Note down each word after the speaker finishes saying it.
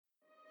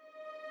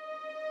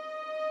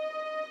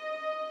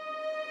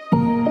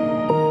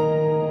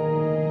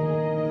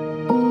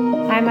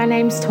Hi, my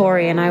name's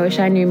Tori and I wish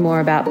I knew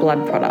more about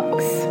blood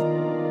products.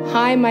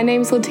 Hi, my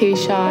name's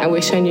Letitia. I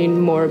wish I knew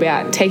more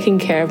about taking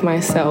care of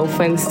myself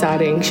when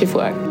starting shift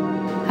work.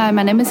 Hi,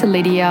 my name is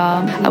Lydia.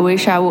 I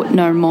wish I would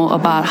know more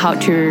about how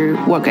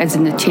to work as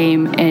in a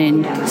team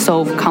and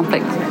solve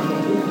conflict.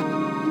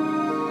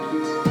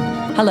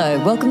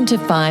 Hello, welcome to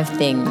 5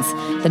 Things,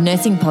 the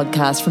nursing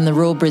podcast from the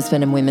Royal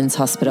Brisbane and Women's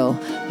Hospital.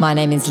 My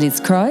name is Liz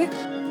Crowe.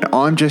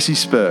 I'm Jesse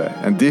Spur,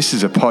 and this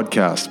is a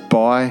podcast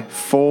by,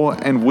 for,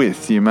 and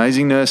with the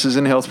amazing nurses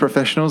and health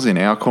professionals in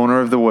our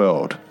corner of the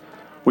world.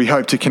 We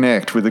hope to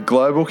connect with a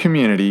global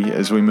community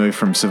as we move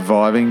from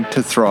surviving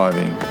to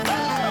thriving.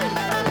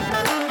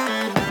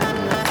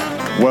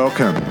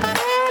 Welcome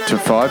to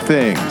 5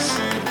 Things.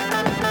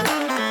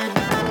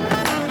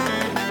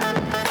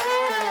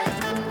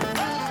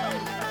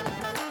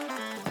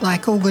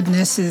 Like all good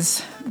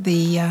nurses,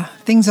 the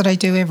things that I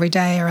do every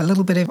day are a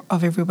little bit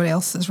of everybody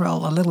else's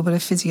role, a little bit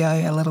of physio,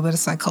 a little bit of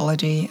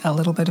psychology, a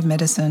little bit of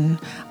medicine,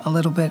 a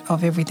little bit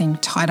of everything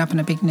tied up in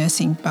a big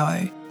nursing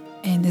bow.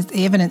 And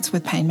the evidence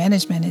with pain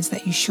management is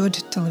that you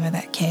should deliver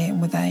that care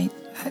with a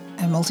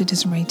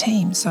multidisciplinary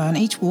team. So on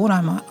each ward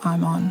I'm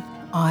on,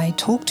 I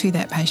talk to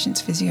that patient's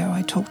physio,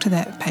 I talk to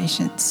that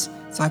patient's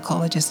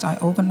psychologist, I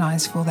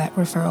organise for that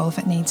referral if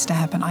it needs to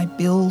happen. I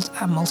build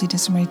a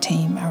multidisciplinary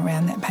team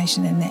around that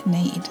patient and that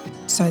need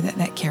so that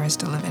that care is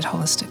delivered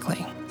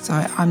holistically. So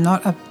I'm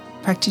not a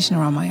practitioner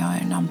on my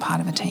own, I'm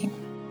part of a team.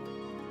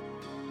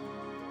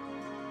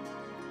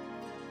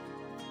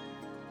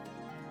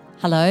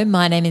 Hello,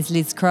 my name is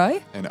Liz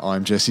Crowe. And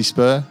I'm Jesse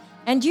Spur.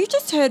 And you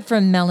just heard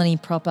from Melanie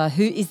Proper,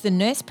 who is the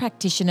nurse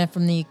practitioner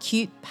from the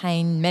Acute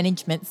Pain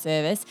Management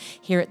Service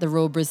here at the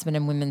Royal Brisbane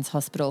and Women's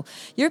Hospital.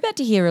 You're about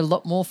to hear a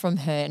lot more from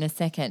her in a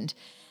second.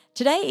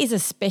 Today is a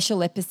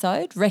special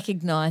episode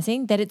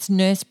recognising that it's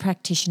Nurse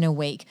Practitioner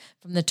Week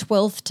from the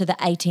 12th to the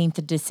 18th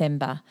of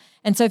December.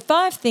 And so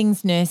 5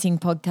 Things Nursing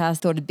podcast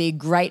thought it'd be a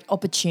great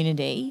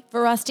opportunity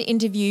for us to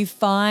interview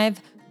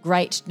 5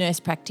 great nurse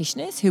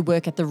practitioners who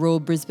work at the Royal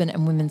Brisbane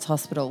and Women's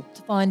Hospital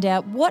to find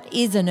out what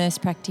is a nurse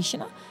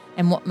practitioner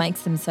and what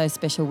makes them so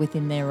special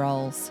within their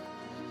roles.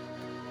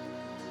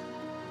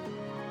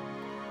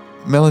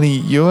 Melanie,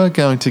 you are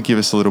going to give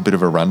us a little bit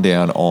of a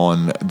rundown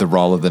on the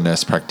role of the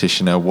nurse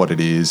practitioner, what it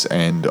is,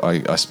 and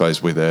I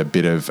suppose with a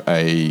bit of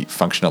a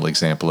functional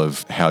example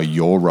of how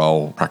your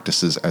role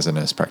practices as a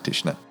nurse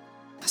practitioner.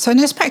 So a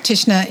nurse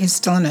practitioner is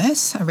still a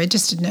nurse, a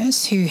registered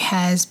nurse who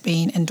has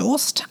been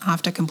endorsed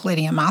after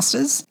completing a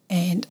master's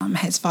and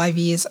has 5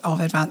 years of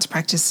advanced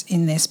practice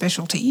in their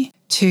specialty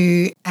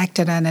to act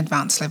at an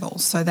advanced level.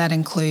 So that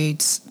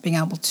includes being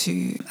able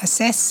to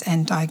assess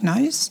and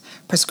diagnose,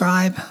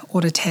 prescribe,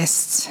 order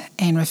tests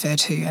and refer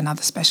to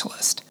another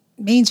specialist.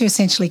 It means you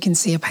essentially can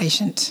see a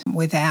patient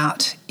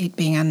without it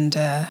being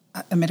under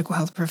a medical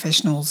health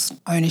professional's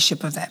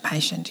ownership of that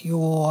patient.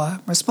 You're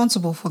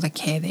responsible for the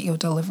care that you're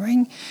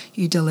delivering.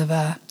 You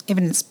deliver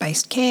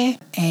evidence-based care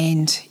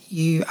and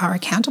you are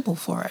accountable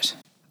for it.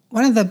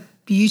 One of the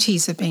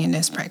beauties of being a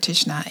nurse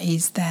practitioner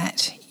is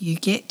that you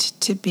get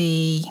to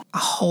be a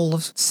whole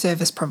of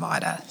service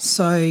provider.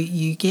 So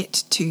you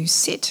get to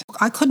sit.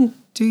 I couldn't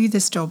do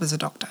this job as a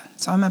doctor.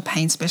 So I'm a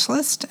pain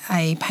specialist.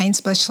 A pain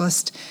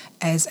specialist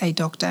as a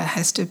doctor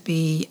has to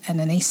be an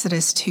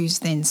anaesthetist who's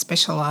then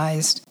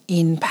specialised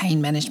in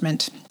pain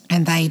management.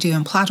 And they do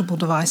implantable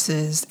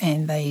devices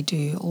and they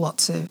do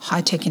lots of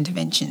high-tech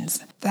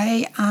interventions.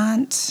 They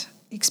aren't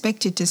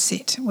expected to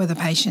sit with a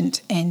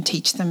patient and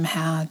teach them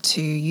how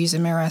to use a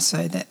mirror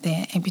so that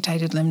their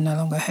amputated limb no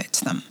longer hurts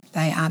them.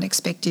 They aren't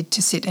expected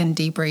to sit and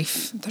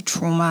debrief the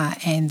trauma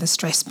and the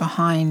stress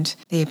behind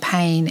their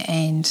pain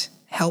and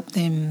help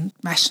them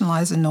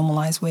rationalise and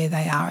normalise where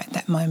they are at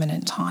that moment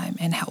in time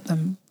and help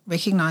them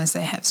recognise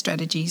they have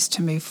strategies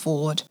to move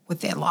forward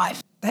with their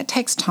life. That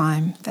takes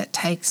time, that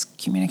takes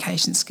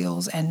communication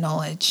skills and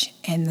knowledge,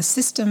 and the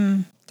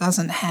system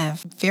doesn't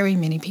have very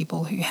many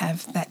people who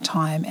have that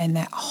time and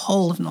that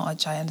whole of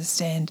knowledge. I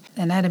understand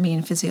anatomy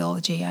and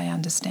physiology, I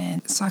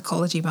understand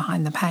psychology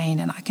behind the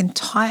pain, and I can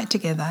tie it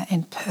together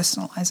and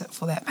personalise it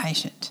for that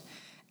patient.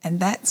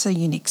 And that's a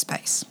unique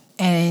space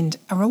and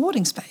a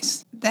rewarding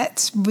space.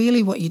 That's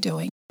really what you're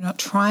doing. You're not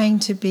trying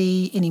to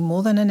be any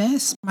more than a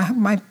nurse.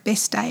 My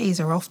best days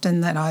are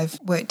often that I've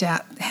worked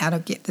out how to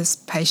get this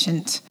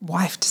patient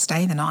wife to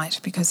stay the night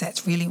because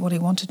that's really what he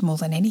wanted more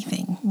than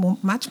anything.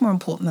 Much more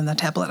important than the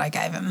tablet I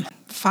gave him.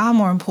 Far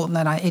more important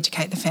that I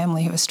educate the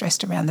family who are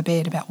stressed around the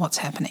bed about what's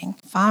happening.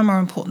 Far more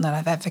important that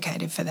I've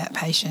advocated for that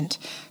patient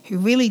who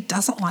really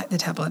doesn't like the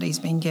tablet he's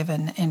been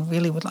given and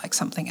really would like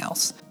something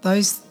else.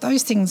 Those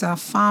things are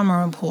far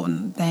more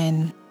important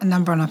than a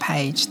number on a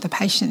page. The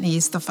patient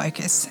is the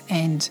focus,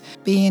 and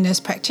being a nurse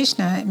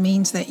practitioner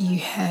means that you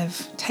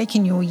have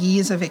taken your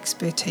years of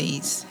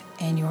expertise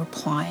and you're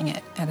applying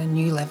it at a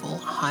new level, a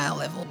higher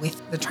level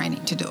with the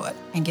training to do it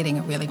and getting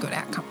a really good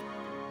outcome.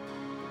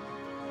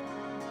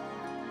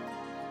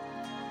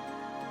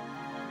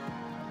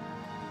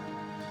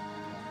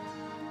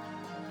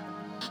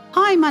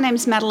 Hi, Hi, my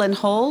name's Madeline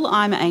Hall.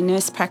 I'm a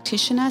nurse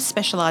practitioner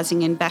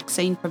specialising in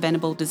vaccine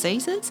preventable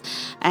diseases,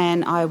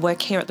 and I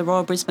work here at the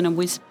Royal Brisbane and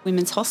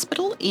Women's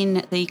Hospital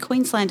in the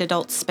Queensland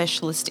Adult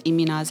Specialist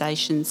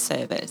Immunisation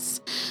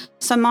Service.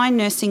 So my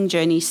nursing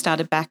journey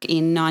started back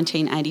in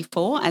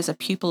 1984 as a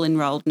pupil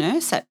enrolled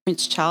nurse at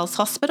Prince Charles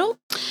Hospital,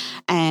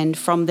 and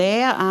from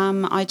there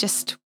I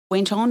just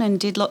went on and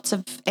did lots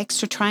of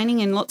extra training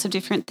in lots of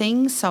different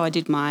things. So I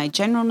did my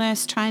general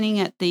nurse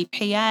training at the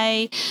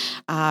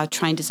PA,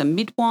 trained as a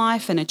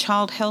midwife and a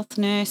child health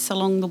nurse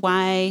along the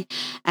way,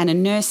 and a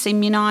nurse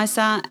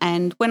immuniser.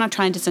 And when I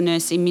trained as a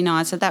nurse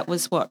immuniser, that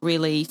was what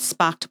really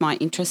sparked my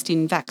interest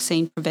in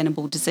vaccine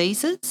preventable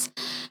diseases.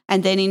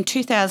 And then in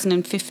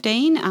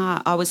 2015,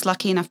 I was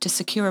lucky enough to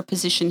secure a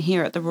position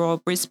here at the Royal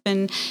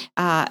Brisbane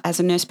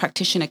as a nurse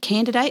practitioner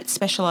candidate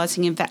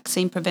specialising in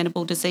vaccine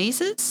preventable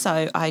diseases.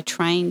 So I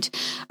trained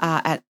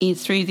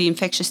through the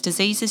infectious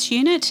diseases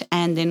unit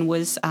and then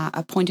was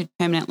appointed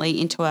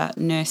permanently into a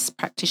nurse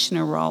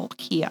practitioner role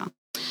here.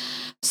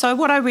 So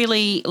what I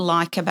really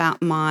like about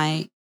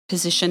my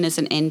position as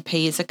an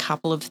NP is a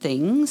couple of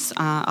things.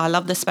 I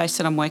love the space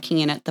that I'm working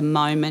in at the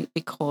moment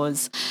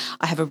because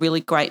I have a really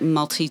great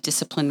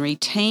multidisciplinary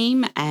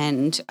team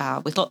and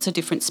with lots of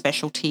different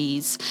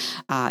specialties,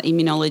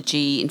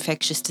 immunology,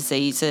 infectious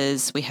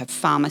diseases, we have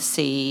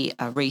pharmacy,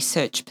 a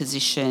research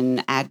position,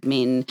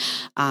 admin,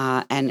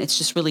 and it's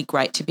just really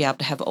great to be able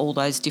to have all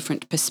those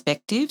different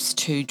perspectives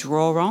to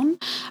draw on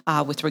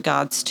with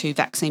regards to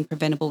vaccine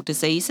preventable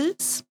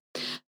diseases.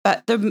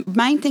 But the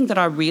main thing that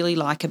I really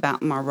like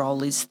about my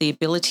role is the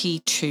ability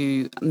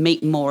to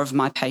meet more of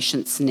my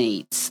patients'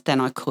 needs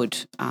than I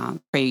could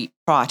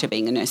prior to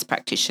being a nurse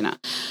practitioner.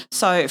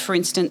 So, for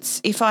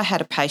instance, if I had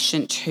a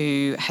patient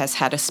who has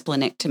had a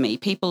splenectomy,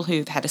 people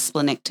who've had a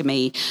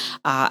splenectomy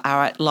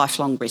are at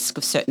lifelong risk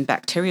of certain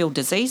bacterial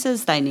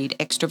diseases. They need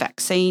extra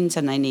vaccines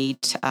and they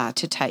need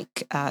to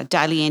take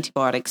daily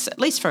antibiotics, at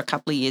least for a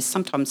couple of years,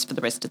 sometimes for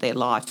the rest of their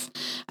life.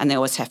 And they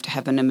always have to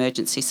have an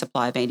emergency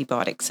supply of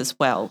antibiotics as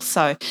well.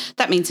 So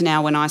that means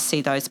now when I see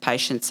those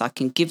patients, I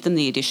can give them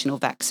the additional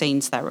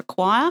vaccines they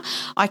require.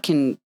 I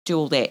can do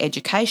all their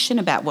education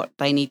about what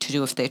they need to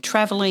do if they're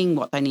travelling,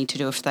 what they need to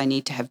do if they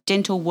need to have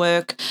dental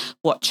work,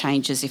 what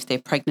changes if they're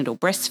pregnant or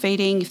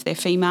breastfeeding, if they're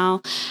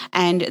female.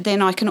 And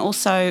then I can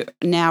also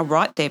now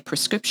write their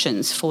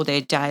prescriptions for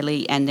their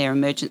daily and their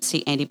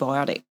emergency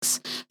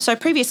antibiotics. So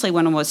previously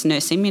when I was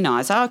nurse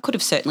immuniser, I could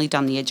have certainly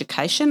done the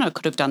education, I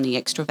could have done the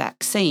extra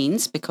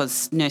vaccines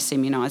because nurse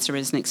immuniser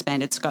is an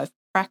expanded scope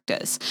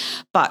practice,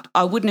 but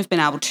I wouldn't have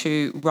been able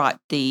to write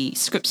the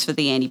scripts for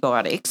the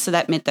antibiotics. So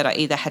that meant that I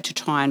either had to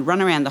try and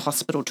run around the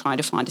hospital trying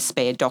to find a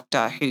spare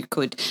doctor who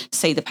could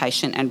see the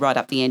patient and write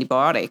up the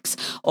antibiotics,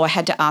 or I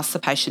had to ask the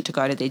patient to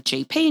go to their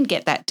GP and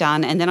get that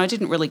done. And then I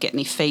didn't really get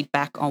any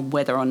feedback on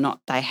whether or not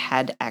they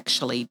had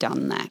actually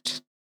done that.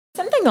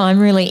 Something I'm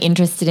really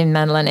interested in,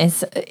 Madeline,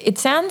 is it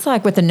sounds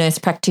like with a nurse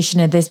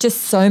practitioner, there's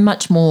just so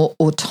much more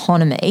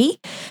autonomy.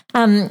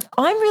 I'm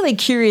really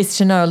curious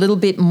to know a little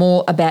bit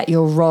more about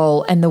your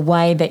role and the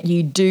way that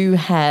you do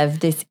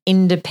have this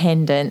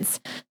independence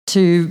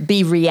to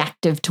be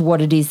reactive to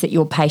what it is that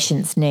your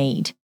patients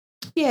need.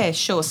 Yeah,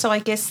 sure. So I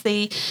guess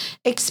the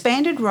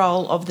expanded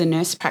role of the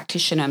nurse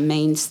practitioner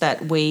means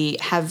that we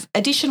have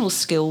additional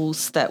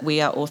skills that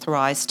we are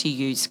authorised to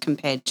use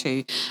compared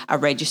to a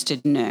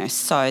registered nurse.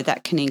 So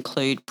that can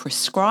include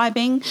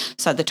prescribing.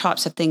 So the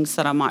types of things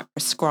that I might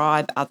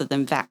prescribe other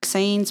than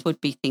vaccines would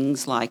be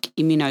things like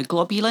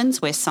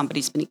immunoglobulins, where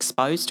somebody's been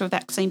exposed to a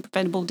vaccine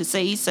preventable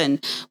disease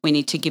and we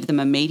need to give them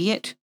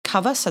immediate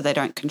cover so they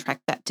don't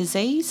contract that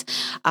disease.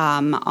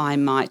 I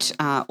might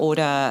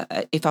order,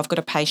 if I've got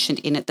a patient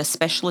in at the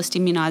specialist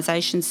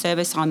immunisation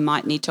service, I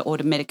might need to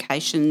order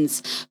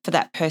medications for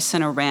that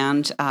person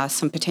around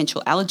some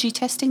potential allergy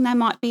testing they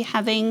might be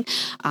having,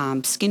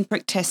 skin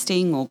prick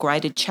testing or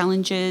graded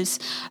challenges.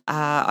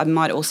 I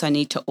might also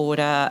need to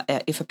order,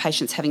 if a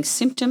patient's having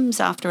symptoms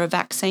after a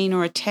vaccine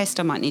or a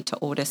test, I might need to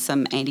order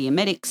some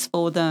antiemetics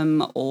for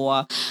them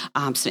or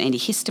some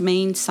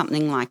antihistamines,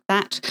 something like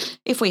that.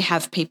 If we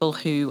have people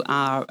who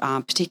are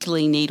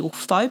particularly needle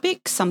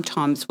phobic,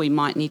 sometimes we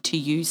might need to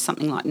use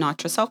something like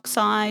nitrous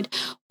oxide,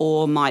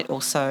 or might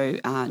also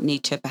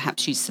need to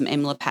perhaps use some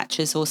EMLA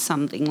patches or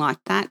something like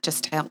that,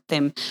 just to help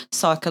them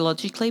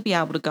psychologically be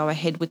able to go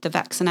ahead with the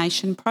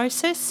vaccination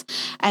process.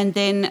 And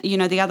then, you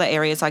know, the other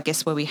areas, I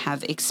guess, where we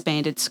have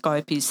expanded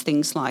scope is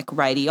things like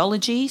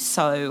radiology.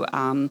 So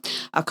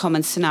a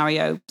common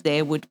scenario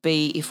there would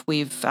be if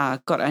we've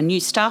got a new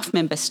staff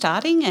member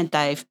starting and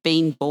they've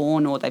been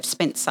born or they've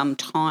spent some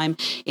time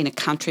in a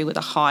country with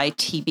a high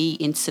TB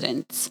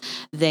incidence,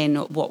 then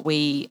what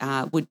we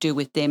would do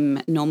with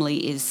them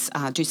normally is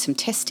do some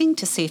testing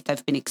to see if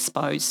they've been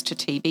exposed to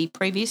TB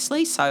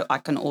previously. So I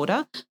can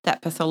order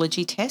that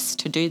pathology test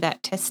to do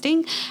that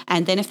testing.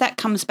 And then if that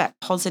comes back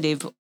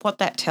positive, what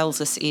that tells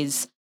us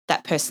is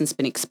that person's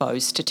been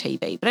exposed to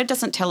TB, but it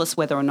doesn't tell us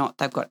whether or not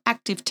they've got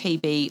active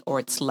TB or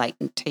it's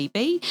latent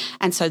TB.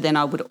 And so then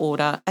I would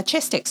order a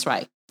chest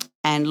X-ray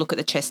and look at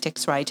the chest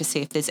X-ray to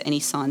see if there's any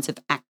signs of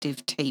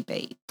active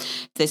TB.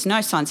 If there's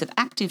no signs of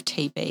active active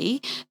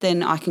TB,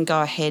 then I can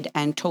go ahead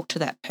and talk to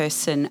that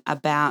person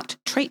about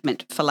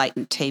treatment for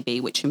latent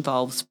TB, which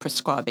involves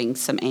prescribing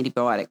some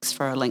antibiotics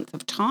for a length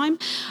of time.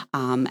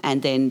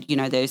 And then,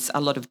 there's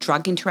a lot of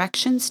drug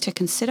interactions to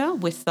consider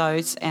with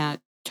those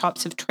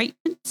types of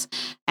treatments.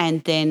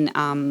 And then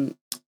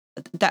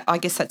that, I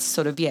guess that's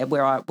sort of,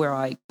 where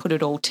I put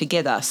it all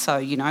together. So,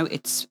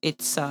 it's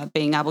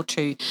being able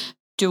to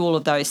do all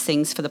of those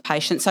things for the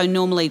patient. So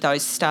normally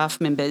those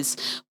staff members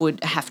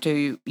would have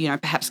to,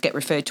 perhaps get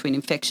referred to an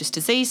infectious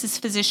diseases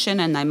physician,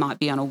 and they might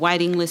be on a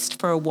waiting list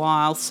for a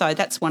while. So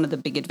that's one of the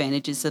big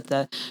advantages of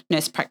the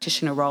nurse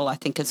practitioner role, I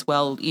think, as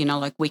well.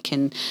 Like we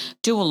can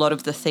do a lot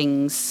of the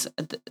things,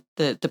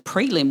 the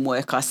prelim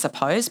work, I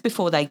suppose,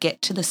 before they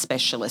get to the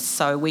specialist.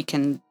 So we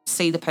can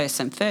see the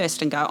person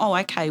first and go, oh,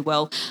 okay,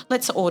 well,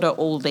 let's order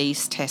all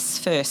these tests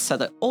first so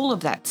that all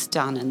of that's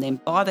done. And then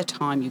by the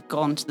time you've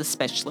gone to the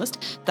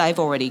specialist, they've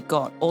already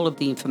got all of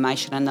the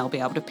information and they'll be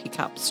able to pick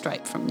up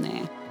straight from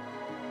there.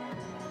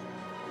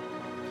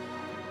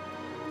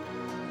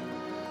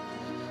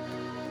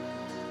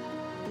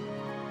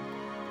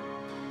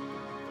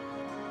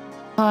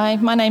 Hi,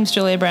 my name's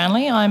Julia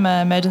Brownlee. I'm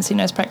an emergency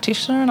nurse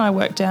practitioner and I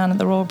work down at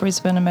the Royal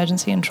Brisbane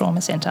Emergency and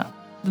Trauma Centre.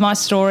 My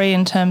story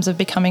in terms of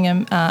becoming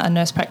a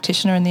nurse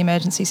practitioner in the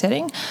emergency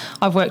setting,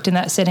 I've worked in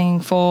that setting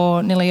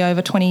for nearly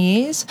over 20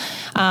 years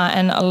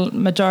and a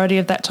majority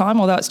of that time,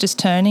 although it's just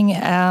turning,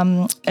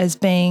 as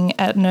being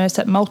a nurse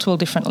at multiple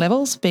different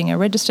levels, being a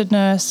registered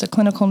nurse, a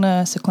clinical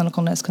nurse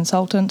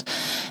consultant.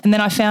 And then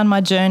I found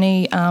my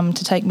journey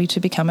to take me to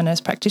become a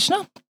nurse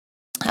practitioner.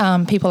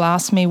 People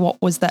asked me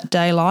what was that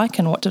day like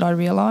and what did I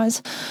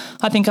realise.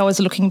 I think I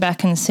was looking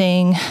back and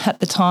seeing at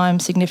the time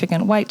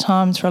significant wait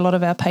times for a lot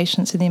of our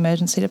patients in the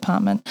emergency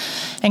department,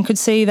 and could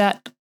see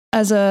that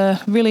as a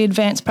really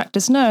advanced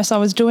practice nurse, I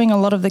was doing a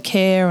lot of the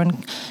care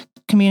and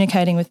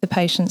communicating with the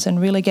patients and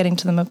really getting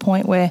to them a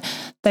point where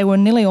they were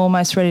nearly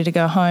almost ready to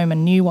go home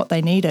and knew what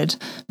they needed,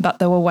 but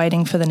they were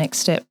waiting for the next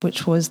step,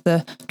 which was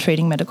the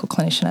treating medical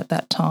clinician at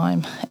that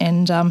time.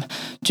 And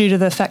due to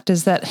the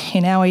factors that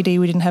in our ED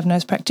we didn't have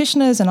nurse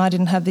practitioners and I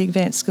didn't have the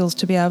advanced skills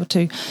to be able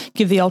to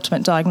give the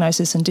ultimate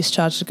diagnosis and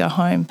discharge to go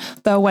home,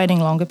 they were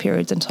waiting longer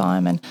periods of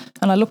time. And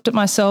I looked at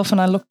myself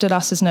and I looked at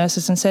us as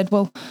nurses and said,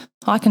 well,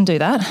 I can do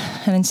that,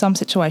 and in some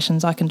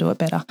situations I can do it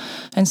better.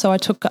 And so I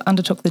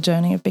undertook the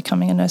journey of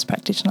becoming a nurse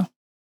practitioner.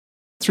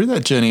 Through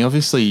that journey,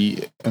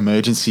 obviously,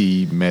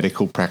 emergency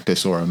medical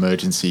practice or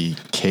emergency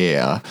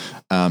care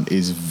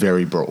is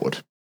very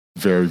broad,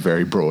 very,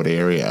 very broad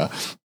area.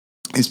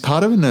 Is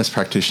part of a nurse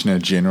practitioner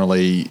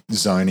generally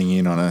zoning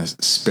in on a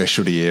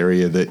specialty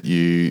area that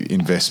you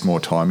invest more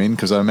time in?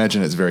 Because I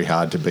imagine it's very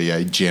hard to be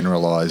a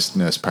generalised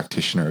nurse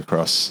practitioner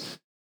across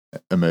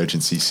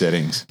emergency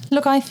settings.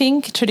 Look, I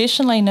think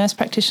traditionally nurse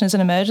practitioners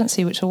in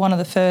emergency, which were one of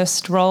the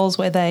first roles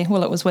where it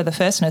was where the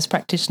first nurse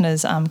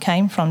practitioners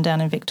came from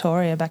down in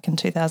Victoria back in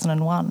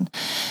 2001.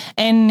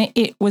 And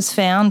it was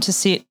found to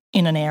sit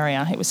in an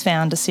area. It was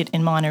found to sit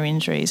in minor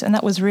injuries. And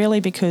that was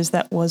really because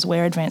that was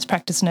where advanced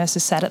practice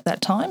nurses sat at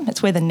that time.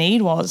 It's where the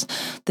need was.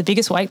 The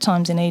biggest wait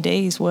times in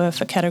EDs were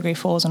for category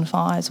 4s and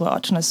 5s, were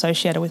often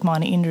associated with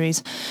minor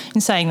injuries.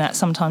 In saying that,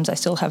 sometimes they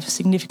still have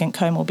significant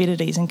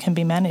comorbidities and can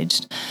be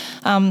managed.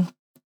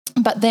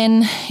 But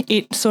then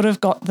it sort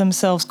of got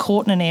themselves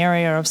caught in an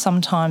area of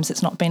sometimes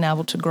it's not been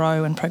able to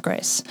grow and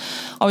progress.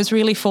 I was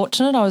really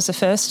fortunate. I was the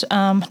first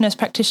nurse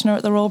practitioner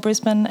at the Royal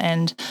Brisbane,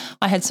 and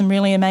I had some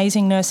really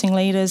amazing nursing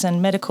leaders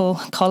and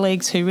medical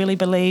colleagues who really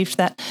believed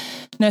that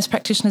nurse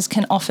practitioners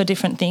can offer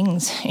different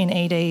things in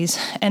EDs.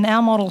 And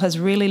our model has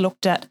really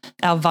looked at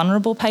our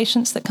vulnerable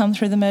patients that come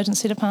through the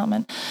emergency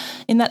department,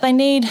 in that they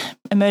need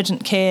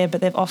emergent care,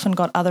 but they've often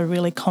got other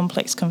really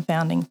complex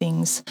confounding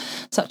things,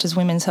 such as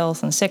women's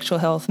health and sexual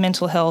health,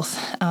 mental health,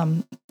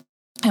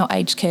 our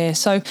aged care.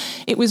 So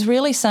it was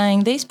really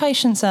saying these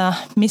patients are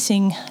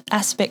missing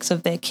aspects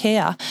of their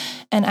care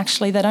and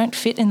actually they don't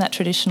fit in that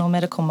traditional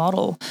medical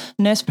model.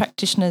 Nurse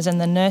practitioners and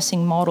the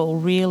nursing model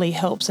really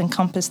helps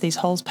encompass these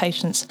whole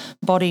patients'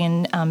 body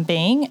and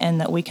being,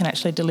 and that we can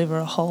actually deliver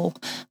a whole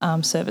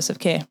service of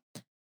care.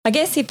 I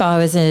guess if I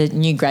was a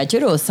new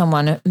graduate or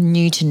someone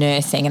new to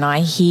nursing and I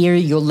hear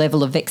your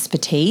level of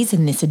expertise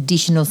in this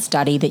additional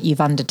study that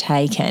you've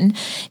undertaken,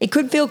 it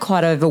could feel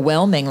quite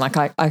overwhelming, like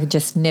I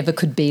just never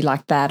could be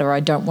like that, or I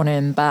don't want to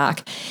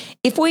embark.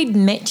 If we'd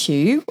met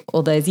you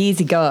all those years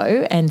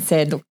ago and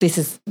said, look, this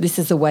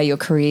is the way your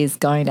career is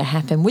going to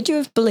happen, would you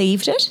have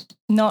believed it?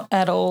 Not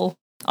at all.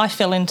 I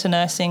fell into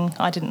nursing.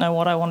 I didn't know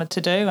what I wanted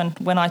to do. And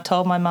when I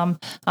told my mum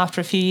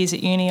after a few years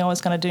at uni I was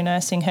going to do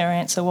nursing, her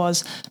answer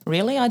was,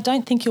 really? I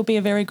don't think you'll be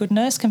a very good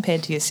nurse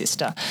compared to your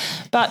sister.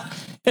 But,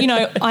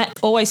 I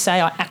always say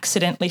I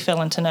accidentally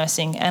fell into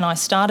nursing, and I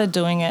started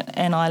doing it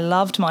and I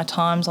loved my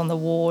times on the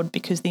ward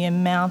because the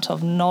amount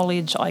of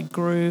knowledge I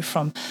grew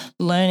from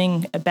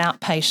learning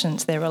about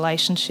patients, their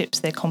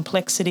relationships, their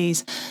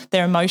complexities,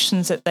 their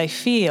emotions that they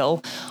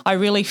feel, I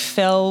really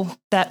felt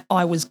that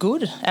I was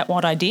good at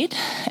what I did.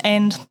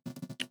 And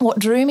what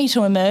drew me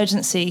to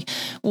emergency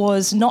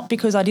was not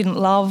because I didn't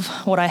love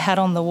what I had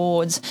on the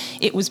wards.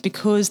 It was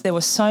because there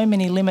were so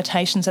many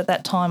limitations at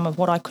that time of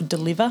what I could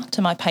deliver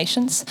to my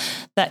patients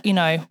that,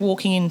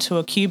 walking into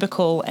a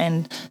cubicle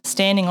and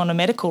standing on a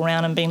medical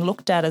round and being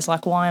looked at as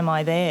like, why am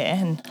I there?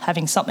 And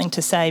having something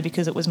to say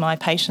because it was my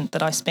patient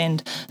that I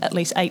spend at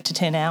least 8 to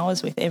 10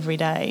 hours with every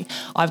day.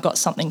 I've got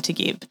something to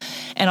give.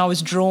 And I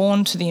was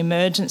drawn to the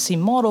emergency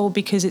model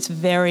because it's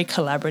very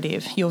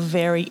collaborative. You're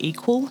very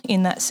equal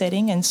in that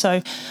setting. And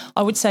so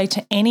I would say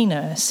to any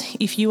nurse,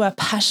 if you are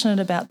passionate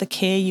about the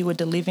care you are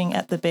delivering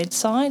at the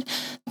bedside,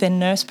 then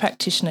nurse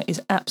practitioner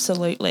is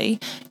absolutely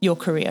your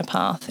career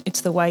path.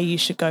 It's the way you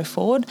should go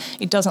forward.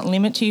 It doesn't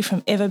limit you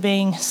from ever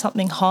being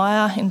something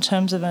higher in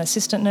terms of an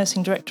assistant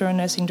nursing director or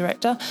nursing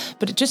director,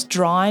 but it just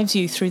drives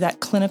you through that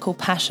clinical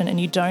passion, and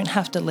you don't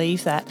have to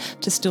leave that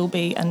to still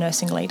be a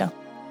nursing leader.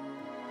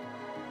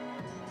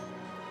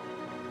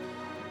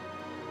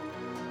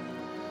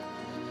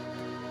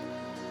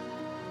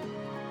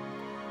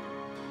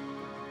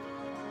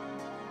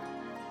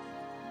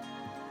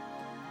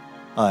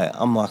 Hi,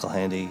 I'm Michael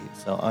Handy.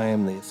 So I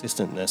am the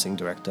Assistant Nursing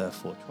Director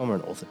for Trauma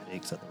and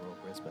Orthopaedics at the Royal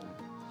Brisbane.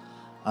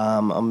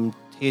 I'm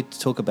here to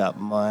talk about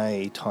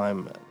my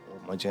time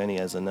or my journey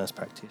as a nurse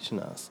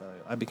practitioner. So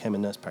I became a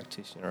nurse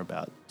practitioner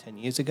about 10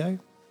 years ago.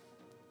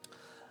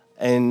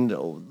 And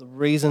the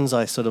reasons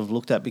I sort of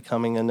looked at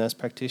becoming a nurse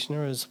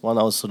practitioner is, one,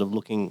 I was sort of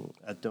looking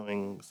at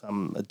doing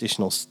some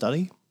additional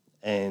study,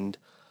 and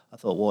I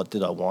thought, what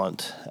did I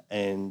want?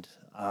 And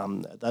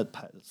at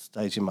that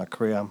stage in my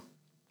career,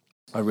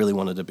 I really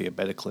wanted to be a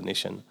better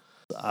clinician.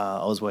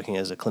 I was working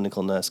as a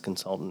clinical nurse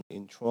consultant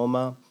in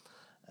trauma,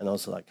 and I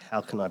was like,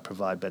 how can I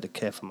provide better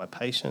care for my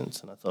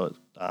patients? And I thought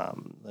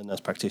the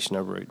nurse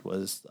practitioner route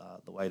was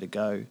the way to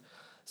go.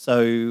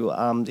 So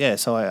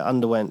so I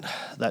underwent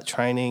that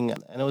training,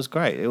 and it was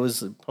great. It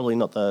was probably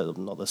not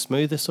the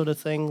smoothest sort of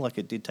thing. Like,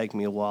 it did take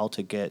me a while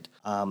to get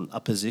a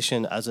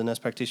position as a nurse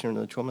practitioner in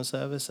the trauma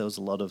service. There was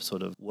a lot of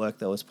sort of work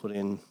that was put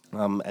in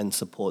and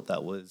support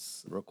that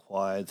was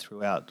required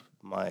throughout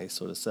my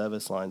sort of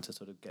service line to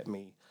sort of get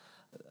me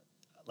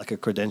like a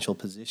credential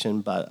position.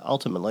 But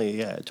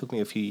ultimately, it took me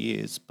a few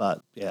years,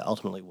 but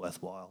ultimately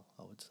worthwhile,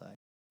 I would say.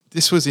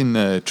 This was in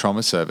the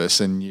trauma service,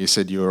 and you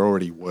said you were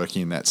already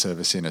working in that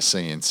service in a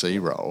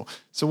CNC role.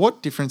 So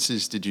what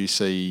differences did you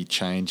see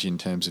change in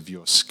terms of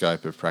your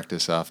scope of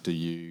practice after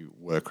you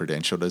were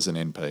credentialed as an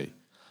NP?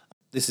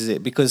 This is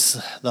it,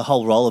 because the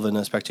whole role of a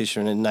nurse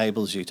practitioner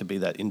enables you to be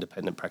that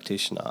independent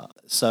practitioner.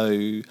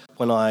 So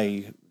when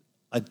I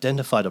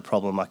identified a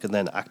problem, I could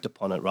then act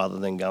upon it rather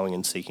than going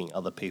and seeking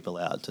other people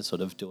out to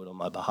sort of do it on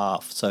my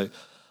behalf. So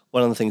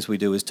one of the things we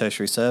do is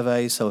tertiary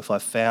surveys. So if I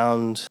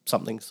found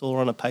something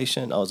sore on a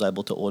patient, I was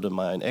able to order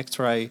my own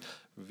x-ray,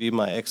 review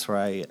my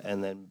x-ray,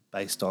 and then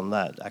based on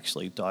that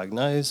actually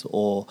diagnose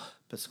or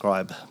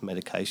prescribe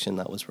medication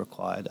that was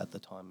required at the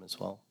time as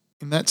well.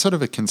 In that sort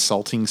of a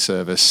consulting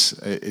service,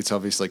 it's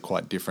obviously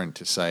quite different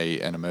to, say,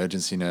 an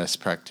emergency nurse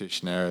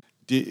practitioner.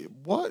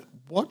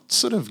 What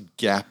sort of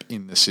gap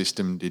in the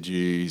system did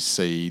you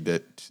see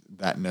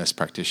that nurse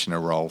practitioner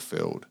role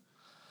filled?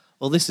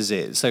 Well, this is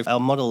it. So our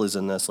model is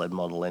a nurse-led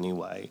model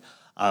anyway,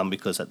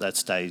 because at that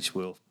stage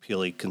we were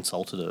purely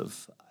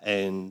consultative.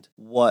 And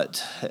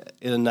what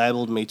it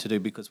enabled me to do,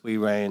 because we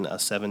ran a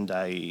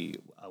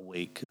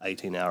 7-day-a-week,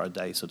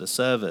 18-hour-a-day sort of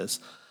service,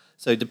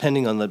 so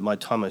depending on my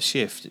time of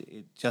shift,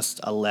 it just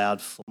allowed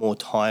for more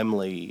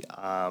timely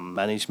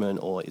management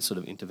or sort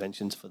of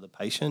interventions for the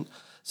patient.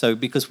 So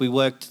because we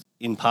worked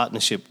in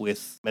partnership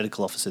with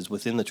medical officers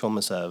within the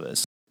trauma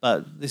service,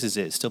 but this is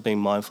it, still being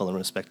mindful and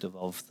respectful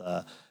of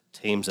the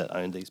teams that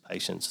own these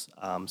patients.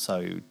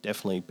 So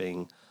definitely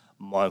being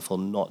mindful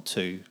not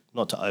to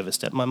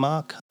overstep my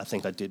mark. I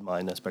think I did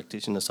my nurse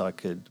practitioner so I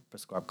could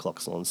prescribe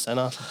Cloxil and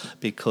Senna,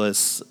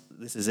 because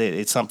this is it.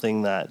 It's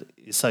something that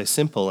is so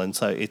simple, and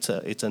so it's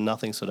a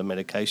nothing sort of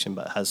medication,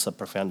 but has a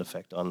profound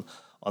effect on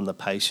the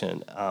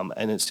patient.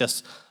 And it's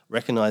just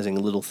recognising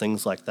little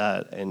things like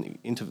that and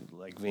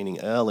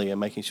intervening early and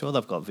making sure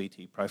they've got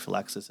VT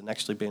prophylaxis and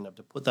actually being able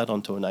to put that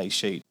onto an A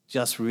sheet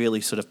just really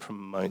sort of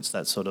promotes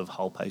that sort of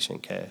whole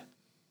patient care.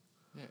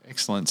 Yeah,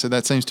 excellent. So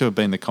that seems to have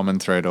been the common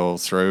thread all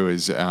through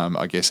is,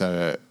 I guess,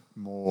 a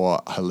more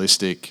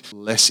holistic,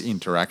 less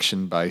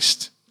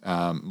interaction-based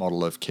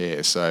model of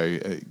care. So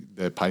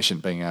the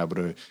patient being able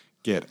to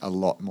get a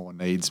lot more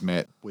needs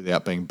met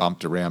without being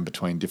bumped around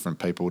between different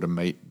people to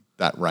meet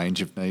that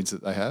range of needs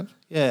that they have.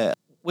 Yeah.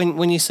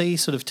 When you see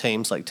sort of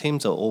teams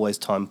are always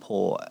time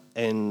poor,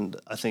 and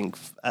I think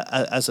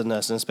as a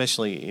nurse, and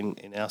especially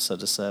in our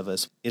sort of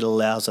service, it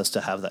allows us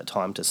to have that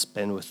time to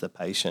spend with the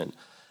patient.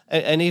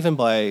 And even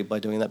by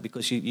doing that,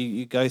 because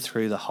you go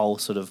through the whole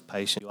sort of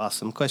patient, you ask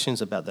them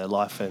questions about their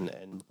life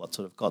and what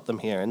sort of got them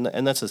here.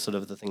 And that's a sort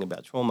of the thing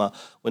about trauma.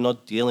 We're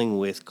not dealing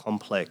with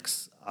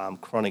complex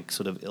chronic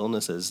sort of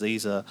illnesses.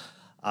 These are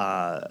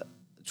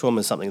trauma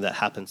is something that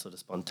happens sort of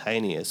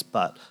spontaneous,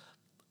 but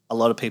a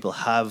lot of people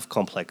have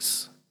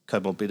complex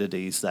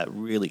comorbidities that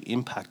really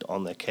impact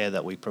on the care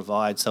that we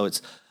provide. So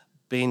it's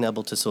being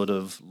able to sort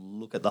of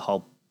look at the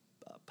whole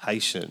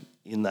patient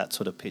in that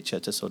sort of picture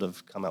to sort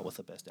of come up with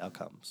the best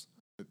outcomes.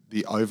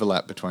 The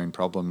overlap between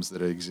problems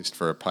that exist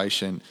for a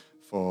patient,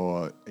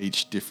 for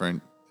each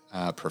different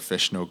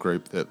professional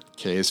group that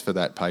cares for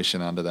that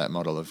patient under that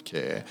model of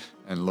care,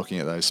 and looking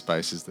at those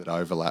spaces that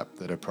overlap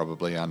that are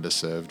probably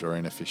underserved or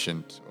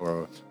inefficient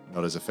or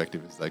not as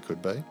effective as they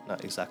could be. No,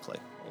 exactly.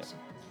 Yeah.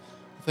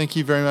 Thank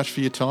you very much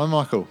for your time,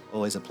 Michael.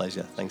 Always a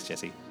pleasure. Thanks,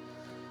 Jesse.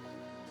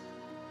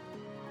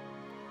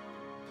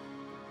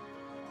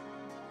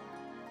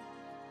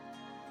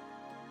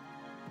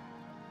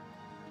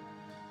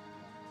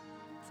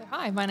 So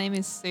hi, my name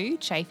is Sue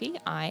Chafee.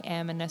 I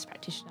am a nurse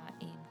practitioner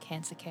in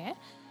cancer care.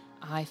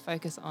 I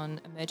focus on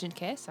emergent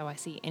care, so I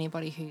see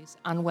anybody who's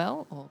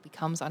unwell or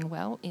becomes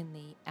unwell in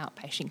the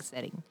outpatient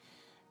setting.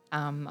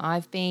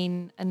 I've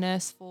been a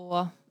nurse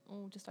for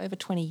just over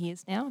 20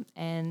 years now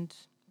and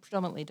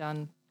predominantly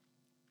done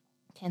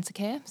cancer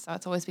care, so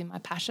it's always been my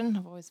passion.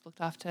 I've always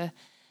looked after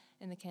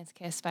in the cancer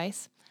care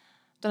space.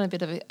 Done a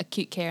bit of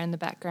acute care in the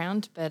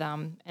background, but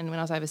and when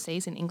I was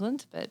overseas in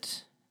England,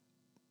 but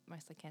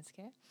mostly cancer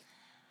care.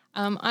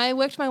 I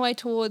worked my way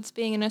towards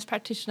being a nurse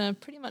practitioner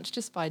pretty much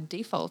just by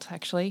default,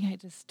 actually.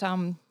 It just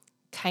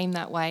came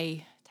that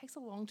way. It takes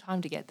a long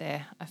time to get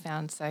there, I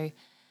found. So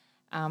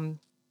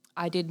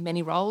I did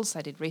many roles.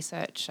 I did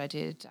research. I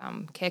did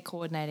care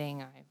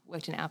coordinating. I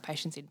worked in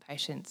outpatients,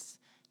 inpatients,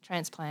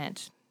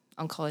 transplant,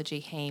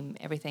 oncology, heme,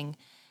 everything.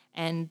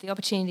 And the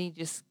opportunity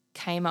just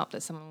came up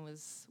that someone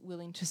was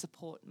willing to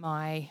support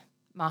my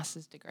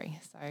master's degree.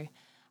 So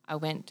I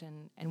went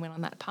and went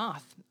on that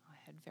path. I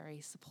had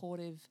very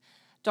supportive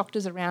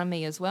doctors around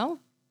me as well,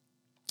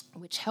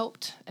 which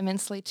helped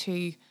immensely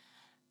to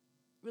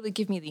really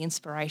give me the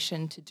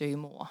inspiration to do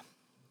more.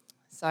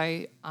 So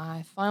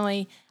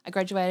I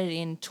graduated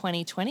in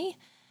 2020.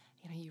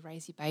 You know, you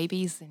raise your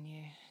babies and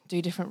you do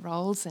different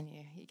roles and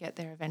you get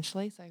there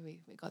eventually. So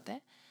we got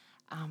there.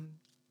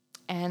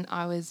 And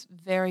I was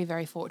very,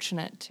 very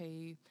fortunate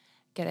to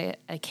get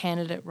a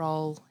candidate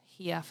role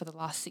here for the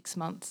last 6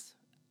 months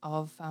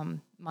of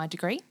my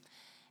degree.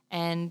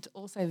 And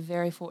also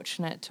very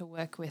fortunate to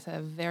work with a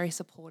very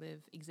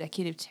supportive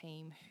executive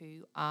team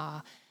who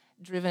are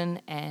driven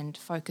and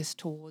focused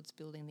towards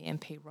building the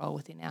MP role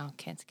within our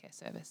cancer care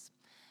service.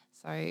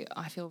 So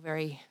I feel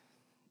very,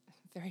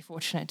 very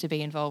fortunate to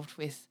be involved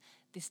with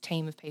this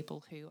team of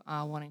people who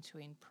are wanting to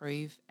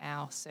improve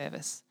our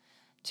service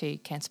to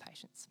cancer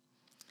patients.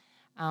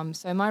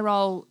 So my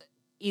role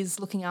is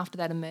looking after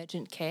that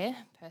emergent care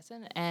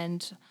person,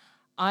 and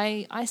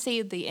I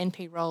see the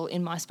NP role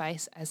in my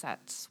space as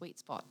that sweet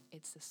spot.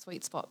 It's the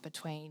sweet spot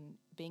between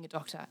being a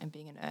doctor and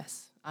being a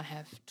nurse. I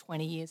have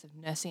 20 years of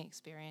nursing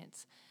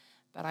experience,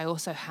 but I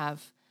also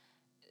have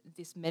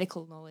this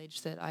medical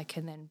knowledge that I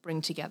can then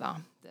bring together,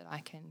 that I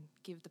can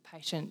give the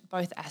patient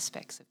both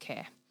aspects of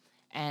care.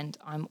 And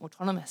I'm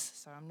autonomous,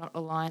 so I'm not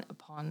reliant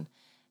upon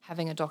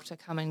having a doctor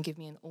come and give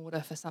me an order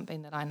for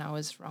something that I know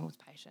is wrong with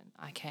the patient.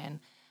 I can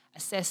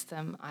assess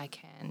them, I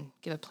can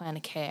give a plan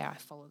of care, I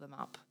follow them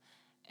up.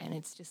 And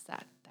it's just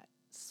that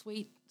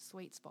sweet,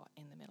 sweet spot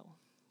in the middle,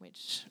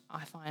 which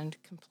I find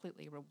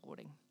completely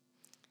rewarding.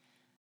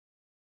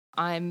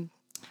 I'm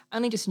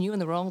only just new in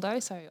the role though,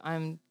 so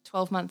I'm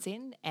 12 months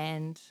in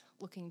and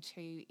looking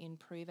to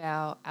improve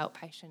our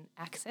outpatient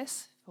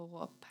access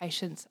for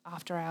patients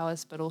after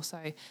hours, but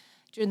also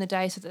during the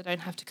day so that they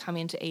don't have to come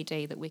into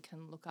ED, that we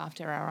can look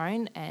after our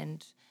own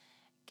and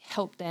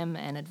help them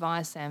and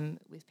advise them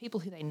with people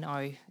who they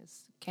know.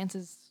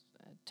 Cancer's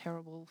a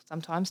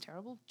sometimes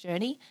terrible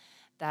journey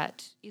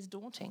that is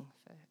daunting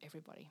for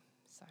everybody.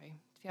 So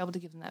to be able to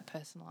give them that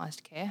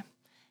personalised care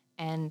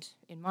and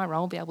in my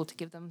role be able to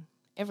give them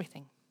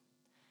everything.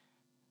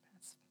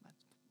 That's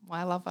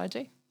why I love what I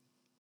do.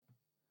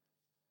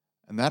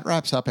 And that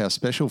wraps up our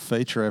special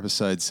feature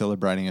episode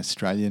celebrating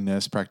Australian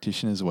Nurse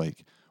Practitioners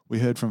Week. We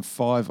heard from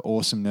 5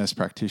 awesome nurse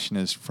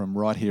practitioners from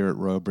right here at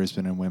Royal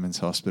Brisbane and Women's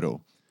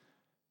Hospital.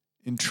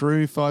 In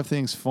true 5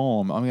 Things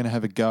form, I'm going to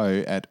have a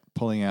go at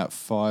pulling out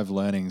 5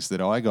 learnings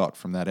that I got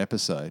from that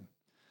episode.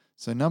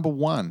 So number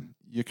 1,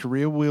 your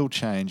career will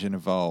change and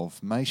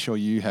evolve. Make sure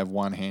you have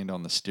one hand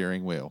on the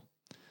steering wheel.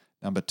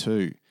 Number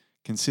 2,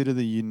 consider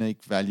the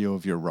unique value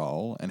of your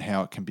role and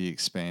how it can be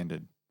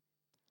expanded.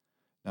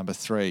 Number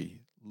 3,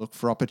 look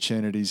for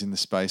opportunities in the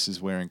spaces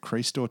where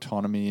increased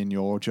autonomy in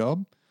your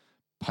job,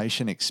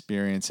 patient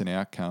experience and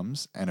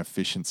outcomes, and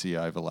efficiency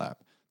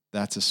overlap.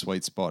 That's a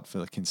sweet spot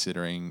for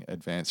considering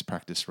advanced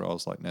practice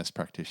roles like nurse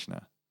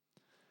practitioner.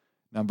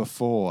 Number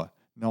 4,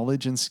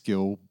 knowledge and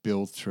skill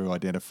build through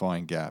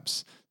identifying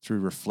gaps, through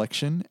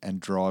reflection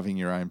and driving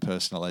your own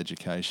personal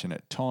education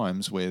at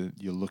times where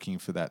you're looking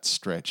for that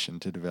stretch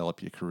and to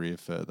develop your career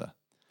further.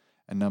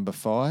 And number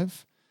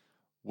 5,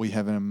 we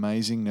have an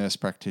amazing nurse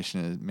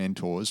practitioner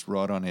mentors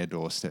right on our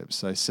doorstep.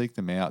 So seek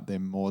them out. They're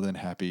more than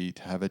happy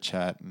to have a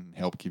chat and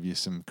help give you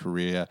some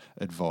career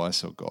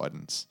advice or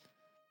guidance.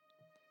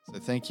 So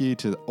thank you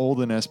to all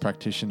the nurse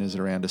practitioners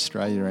around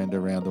Australia and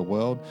around the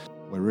world.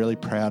 We're really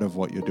proud of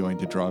what you're doing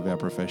to drive our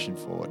profession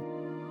forward.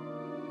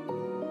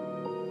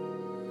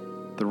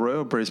 The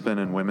Royal Brisbane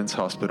and Women's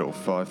Hospital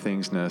 5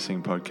 Things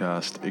Nursing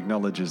podcast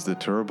acknowledges the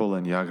Turrbal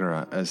and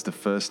Yagara as the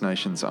First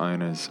Nations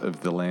owners of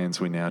the lands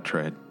we now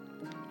tread.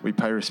 We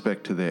pay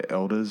respect to their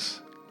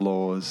elders,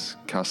 laws,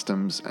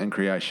 customs and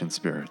creation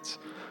spirits.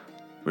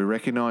 We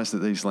recognise that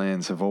these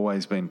lands have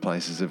always been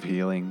places of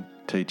healing,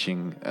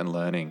 teaching and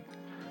learning.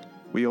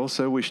 We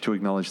also wish to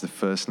acknowledge the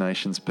First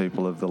Nations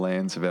people of the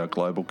lands of our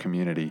global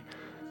community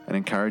and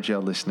encourage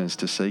our listeners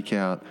to seek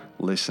out,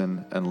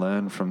 listen and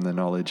learn from the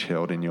knowledge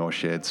held in your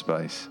shared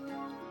space.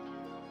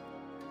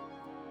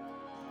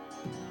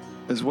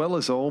 As well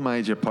as all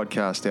major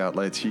podcast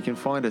outlets, you can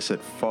find us at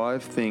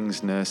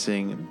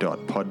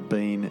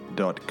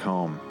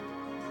 5thingsnursing.podbean.com.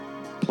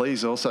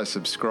 Please also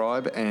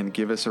subscribe and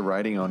give us a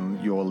rating on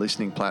your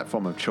listening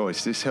platform of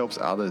choice. This helps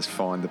others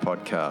find the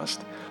podcast.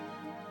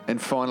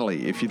 And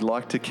finally, if you'd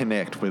like to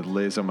connect with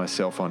Liz or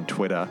myself on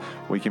Twitter,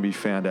 we can be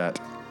found at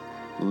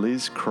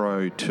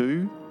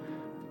LizCrow2,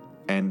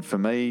 and for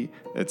me,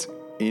 it's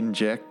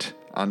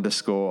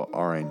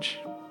inject_orange.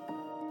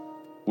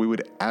 We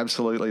would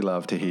absolutely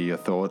love to hear your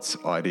thoughts,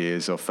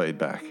 ideas, or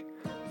feedback.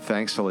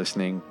 Thanks for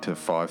listening to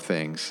 5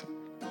 Things